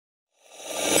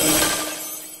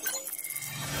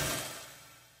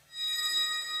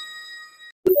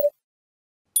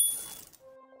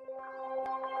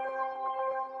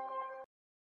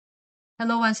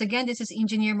Hello once again, this is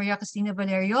Engineer Maria Cristina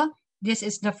Valerio. This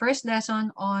is the first lesson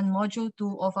on Module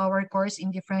 2 of our course in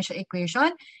Differential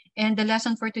Equation. And the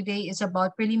lesson for today is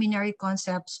about preliminary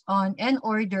concepts on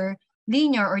n-order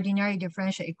linear ordinary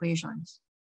differential equations.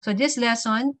 So this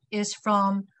lesson is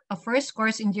from a first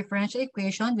course in Differential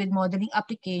Equation with modeling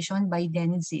application by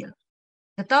Dennis Zil.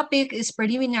 The topic is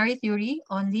preliminary theory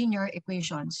on linear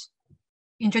equations.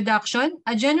 Introduction.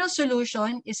 A general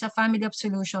solution is a family of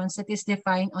solutions that is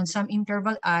defined on some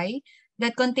interval I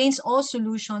that contains all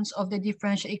solutions of the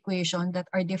differential equation that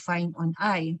are defined on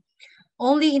I.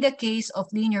 Only in the case of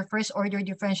linear first-order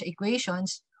differential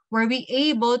equations were we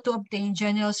able to obtain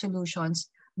general solutions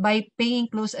by paying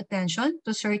close attention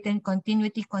to certain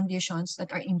continuity conditions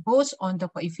that are imposed on the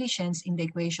coefficients in the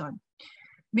equation.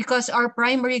 Because our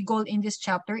primary goal in this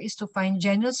chapter is to find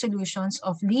general solutions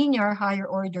of linear higher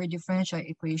order differential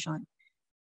equation.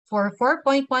 For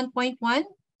 4.1.1,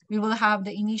 we will have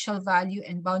the initial value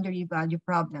and boundary value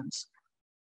problems.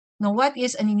 Now, what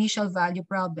is an initial value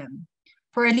problem?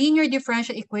 For a linear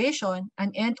differential equation,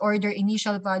 an nth order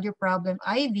initial value problem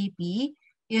IVP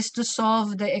is to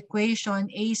solve the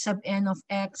equation a sub n of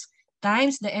x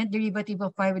times the nth derivative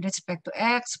of y with respect to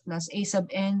x plus a sub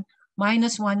n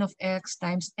minus 1 of x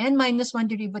times n minus 1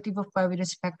 derivative of y with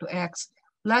respect to x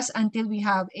plus until we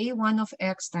have a1 of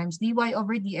x times dy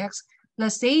over dx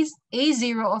plus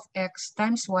a0 of x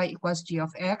times y equals g of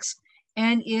x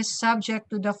and is subject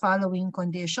to the following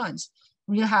conditions.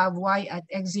 We'll have y at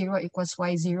x0 equals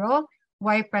y0,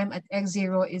 y prime at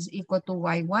x0 is equal to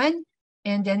y1,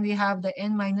 and then we have the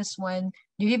n minus 1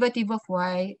 derivative of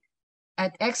y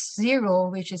at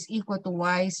x0, which is equal to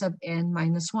y sub n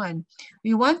minus 1.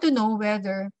 We want to know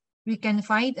whether we can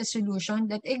find a solution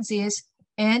that exists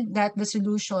and that the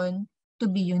solution to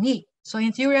be unique. So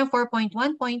in theorem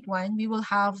 4.1.1, we will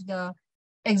have the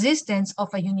existence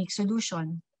of a unique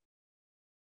solution.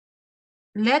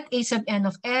 Let a sub n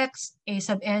of x, a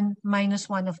sub n minus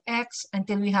 1 of x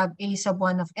until we have a sub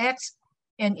 1 of x,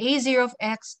 and a0 of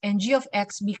x and g of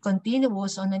x be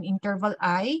continuous on an interval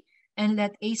I, and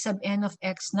let a sub n of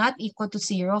x not equal to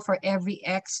 0 for every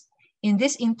x in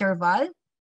this interval.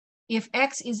 If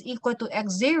x is equal to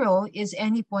x0 is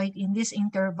any point in this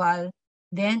interval,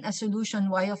 then a solution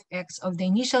y of x of the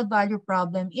initial value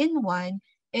problem in 1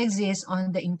 exists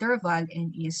on the interval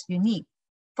and is unique.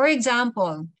 For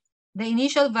example, the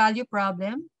initial value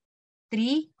problem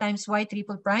 3 times y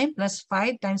triple prime plus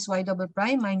 5 times y double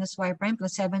prime minus y prime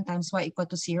plus 7 times y equal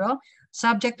to 0,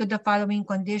 subject to the following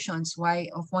conditions: y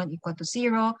of 1 equal to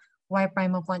 0, y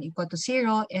prime of 1 equal to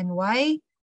 0, and y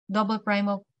double prime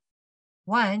of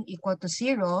 1 equal to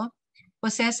 0,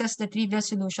 possesses the trivial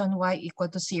solution y equal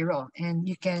to 0. And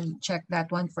you can check that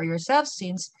one for yourself,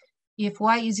 since if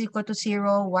y is equal to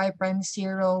 0, y prime is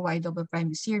 0, y double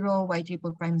prime is 0, y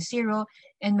triple prime is 0,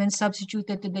 and when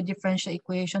substituted to the differential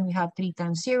equation, we have 3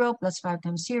 times 0 plus 5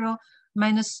 times 0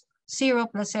 minus 0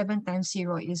 plus 7 times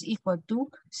 0 is equal to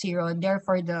 0.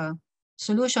 Therefore, the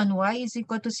solution y is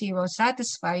equal to 0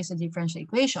 satisfies the differential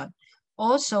equation.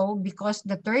 Also, because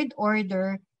the third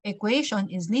order equation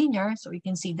is linear, so we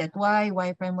can see that y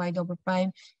prime, y double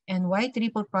prime, and y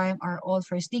triple prime are all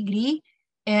first degree,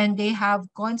 and they have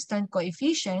constant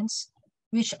coefficients,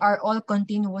 which are all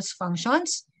continuous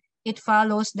functions. It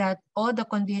follows that all the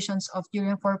conditions of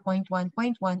theorem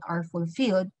 4.1.1 are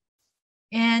fulfilled,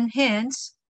 and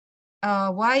hence,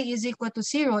 y is equal to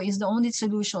 0 is the only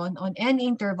solution on any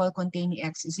interval containing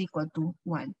x is equal to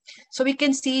 1. So we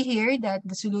can see here that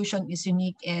the solution is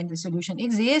unique and the solution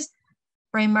exists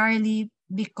primarily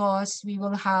because we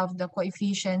will have the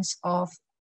coefficients of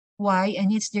y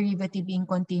and its derivative being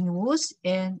continuous,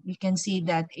 and we can see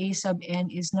that a sub n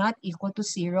is not equal to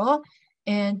 0,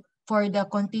 and for the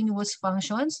continuous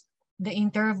functions, the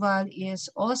interval is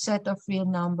all set of real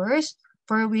numbers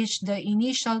for which the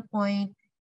initial point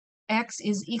x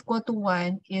is equal to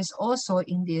 1 is also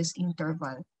in this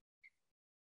interval.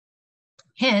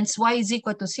 Hence, y is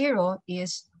equal to 0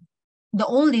 is the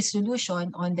only solution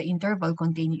on the interval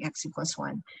containing x equals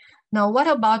 1. Now, what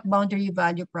about boundary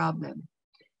value problem?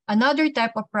 Another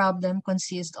type of problem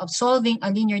consists of solving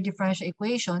a linear differential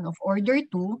equation of order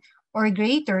 2 or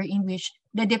greater in which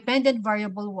the dependent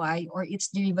variable y or its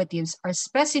derivatives are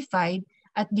specified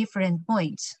at different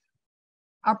points.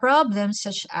 A problem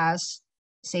such as,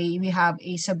 say, we have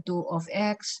a sub 2 of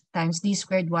x times d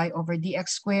squared y over dx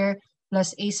squared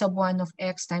plus a sub 1 of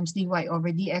x times dy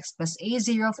over dx plus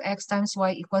a0 of x times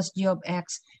y equals g of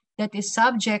x that is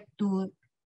subject to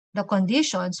the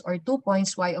conditions or 2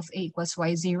 points y of a equals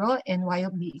y0 and y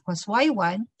of b equals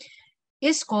y1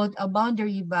 is called a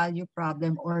boundary value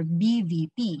problem or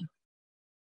BVP.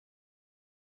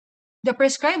 The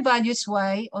prescribed values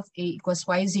y of a equals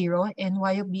y0 and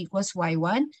y of b equals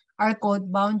y1 are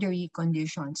called boundary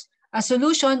conditions. A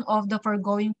solution of the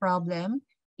foregoing problem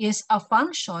is a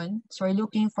function, so we're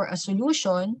looking for a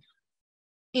solution,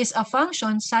 is a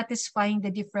function satisfying the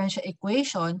differential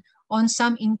equation on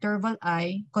some interval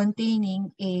I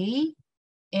containing a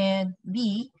and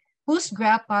b, whose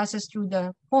graph passes through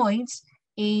the points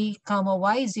a,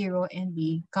 y0 and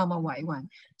b, y1.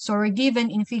 So we're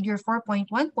given in figure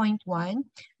 4.1.1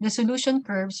 the solution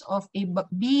curves of a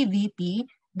BVP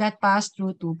that pass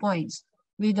through 2 points.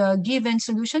 With the given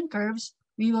solution curves,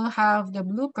 we will have the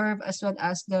blue curve as well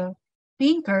as the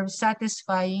pink curve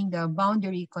satisfying the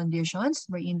boundary conditions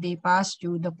wherein they pass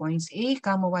through the points a,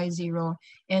 y0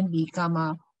 and b,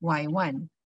 y1.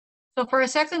 So for a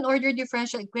second order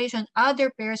differential equation,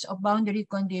 other pairs of boundary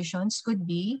conditions could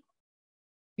be,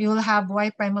 we will have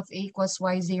y prime of a equals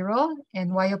y0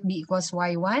 and y of b equals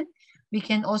y1. We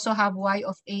can also have y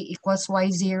of a equals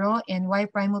y0 and y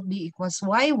prime of b equals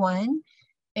y1.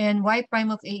 And y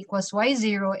prime of a equals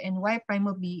y0 and y prime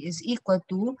of b is equal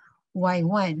to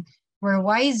y1, where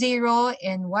y0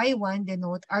 and y1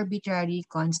 denote arbitrary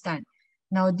constant.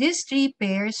 Now, these three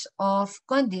pairs of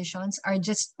conditions are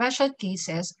just special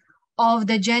cases of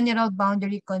the general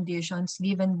boundary conditions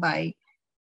given by,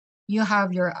 you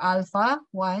have your alpha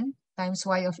 1 times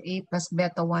y of a plus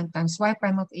beta 1 times y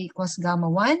prime of a equals gamma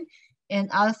 1,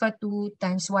 and alpha 2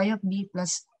 times y of b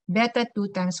plus beta 2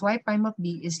 times y prime of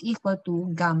b is equal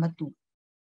to gamma 2.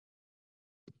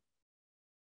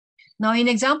 Now, in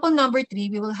example number 3,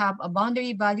 we will have a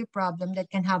boundary value problem that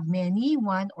can have many,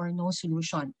 one, or no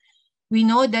solution. We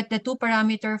know that the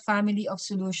two-parameter family of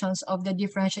solutions of the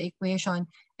differential equation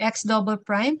x double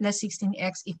prime plus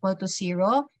 16x equal to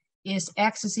 0 is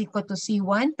x is equal to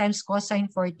c1 times cosine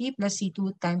 4t plus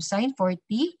c2 times sine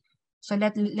 4t. So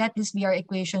let this be our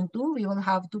equation 2. We will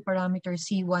have two parameters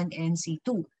c1 and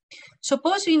c2.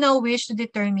 Suppose we now wish to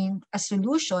determine a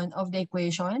solution of the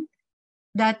equation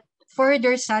that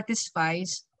further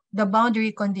satisfies the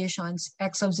boundary conditions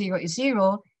x of 0 is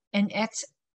 0 and x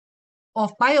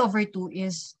of pi over 2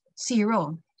 is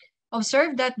 0.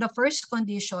 Observe that the first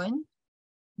condition,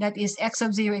 that is x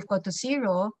of 0 equal to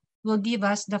 0, will give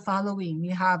us the following. We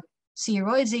have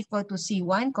 0 is equal to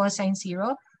c1 cosine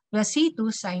 0 plus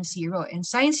c2 sine 0. And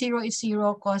sine 0 is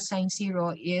 0, cosine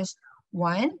 0 is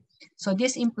 1. So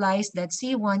this implies that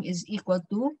c1 is equal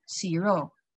to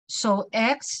 0. So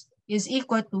x is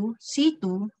equal to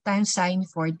c2 times sine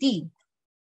 4t.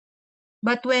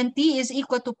 But when t is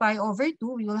equal to pi over 2,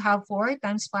 we will have 4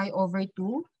 times pi over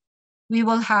 2. We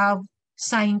will have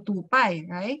sine 2 pi,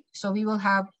 right? So we will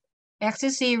have x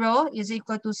is 0 is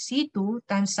equal to c2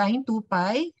 times sine 2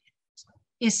 pi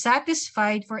is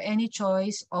satisfied for any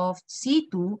choice of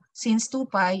c2 since 2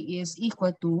 pi is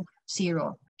equal to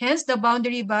 0. Hence, the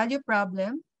boundary value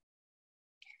problem,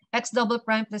 x double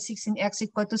prime plus 16x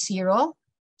equal to 0,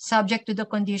 subject to the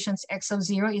conditions x of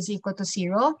 0 is equal to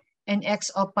 0, and x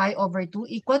of pi over 2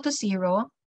 equal to 0,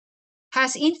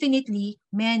 has infinitely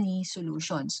many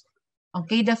solutions.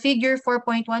 Okay, the figure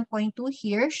 4.1.2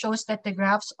 here shows that the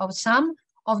graphs of some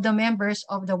of the members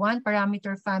of the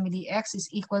one-parameter family x is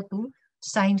equal to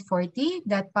sine 40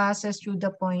 that passes through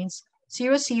the points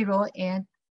 0, 0, and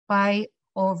pi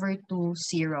over 2,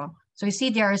 0. So you see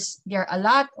there are a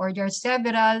lot, or there are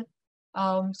several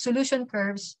solution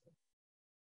curves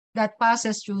that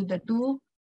passes through the two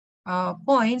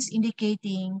points,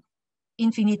 indicating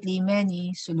infinitely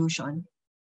many solutions.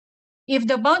 If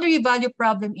the boundary value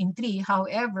problem in 3,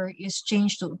 however, is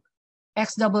changed to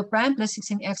x double prime plus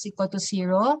 16x equal to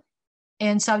 0,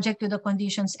 and subject to the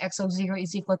conditions x of 0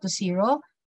 is equal to 0,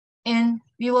 and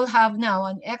we will have now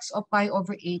an x of pi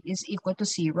over 8 is equal to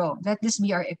 0. Let this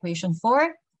be our equation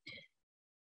 4.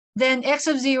 Then x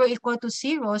of 0 equal to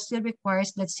 0 still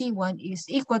requires that c1 is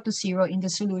equal to 0 in the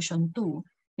solution 2.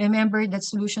 Remember that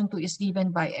solution 2 is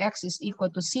given by x is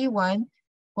equal to c1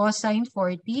 cosine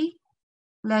 40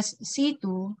 plus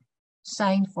c2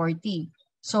 sine 40.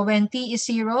 So when t is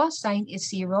 0, sine is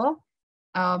 0,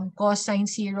 cosine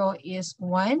 0 is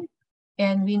 1,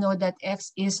 and we know that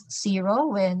x is 0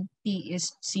 when t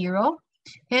is 0.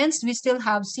 Hence, we still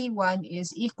have c1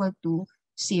 is equal to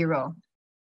 0.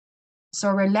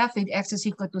 So we're left with x is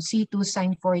equal to c2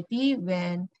 sine 40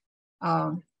 when,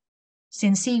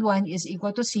 since c1 is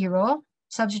equal to 0,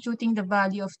 substituting the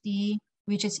value of t,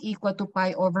 which is equal to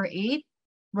pi over 8,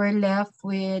 we're left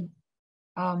with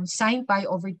sine pi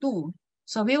over 2.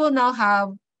 So we will now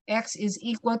have x is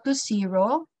equal to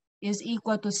 0 is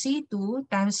equal to c2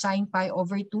 times sine pi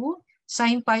over 2.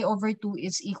 Sine pi over 2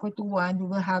 is equal to 1. We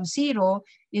will have 0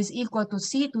 is equal to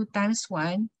c2 times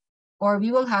 1 or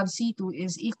we will have C2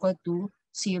 is equal to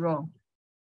 0.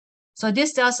 So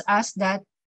this tells us that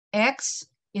x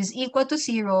is equal to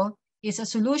 0 is a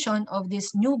solution of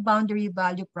this new boundary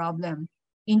value problem.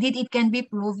 Indeed, it can be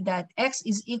proved that x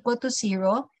is equal to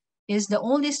 0 is the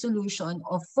only solution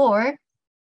of 4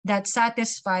 that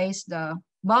satisfies the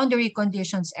boundary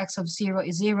conditions x of 0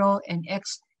 is 0 and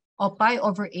x of pi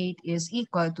over 8 is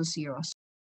equal to 0.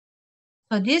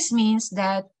 So this means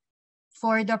that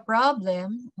for the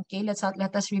problem, okay,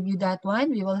 let us review that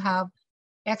one. We will have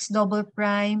x double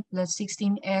prime plus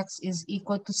 16x is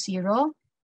equal to 0,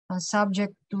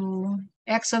 subject to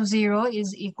x of 0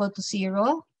 is equal to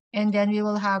 0, and then we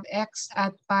will have x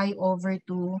at pi over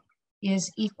 2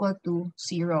 is equal to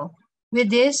 0. With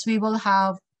this, we will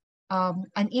have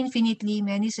an infinitely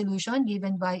many solution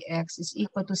given by x is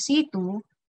equal to C2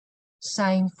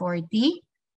 sine 4t.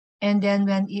 And then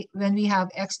when we have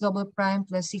x double prime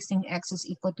plus 16x is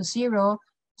equal to 0,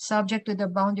 subject to the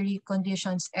boundary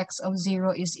conditions x of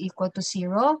 0 is equal to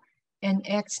 0, and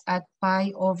x at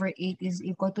pi over 8 is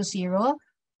equal to 0,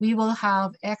 we will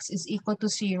have x is equal to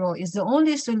 0 is the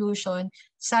only solution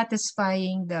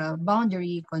satisfying the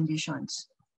boundary conditions.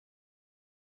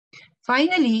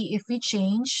 Finally, if we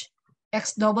change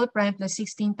x double prime plus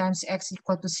 16 times x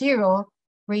equal to 0,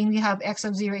 wherein we have x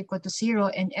of 0 equal to 0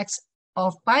 and x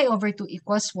of pi over 2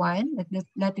 equals 1,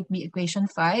 let it be equation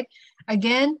 5.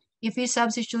 Again, if we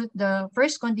substitute the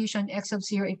first condition x of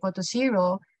 0 equal to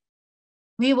 0,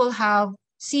 we will have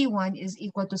C1 is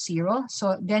equal to 0.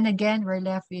 So then again, we're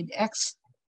left with x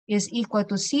is equal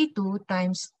to C2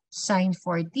 times sine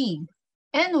 4t.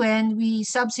 And when we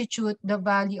substitute the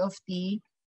value of t,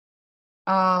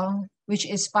 which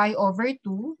is pi over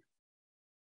 2,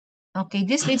 okay,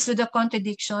 this leads to the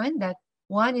contradiction that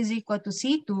 1 is equal to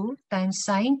C2 times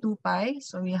sine 2 pi.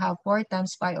 So we have 4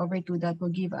 times pi over 2 that will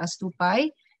give us 2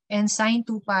 pi. And sine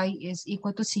 2 pi is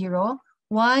equal to 0.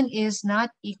 1 is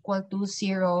not equal to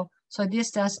 0. So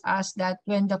this tells us that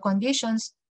when the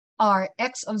conditions are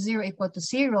x of 0 equal to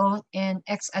 0 and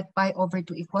x at pi over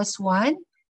 2 equals 1,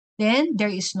 then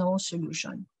there is no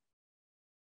solution.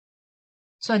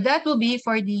 So that will be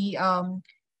for the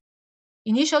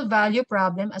initial value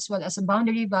problem as well as a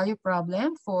boundary value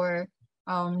problem for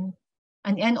an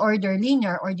n-order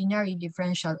linear ordinary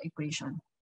differential equation.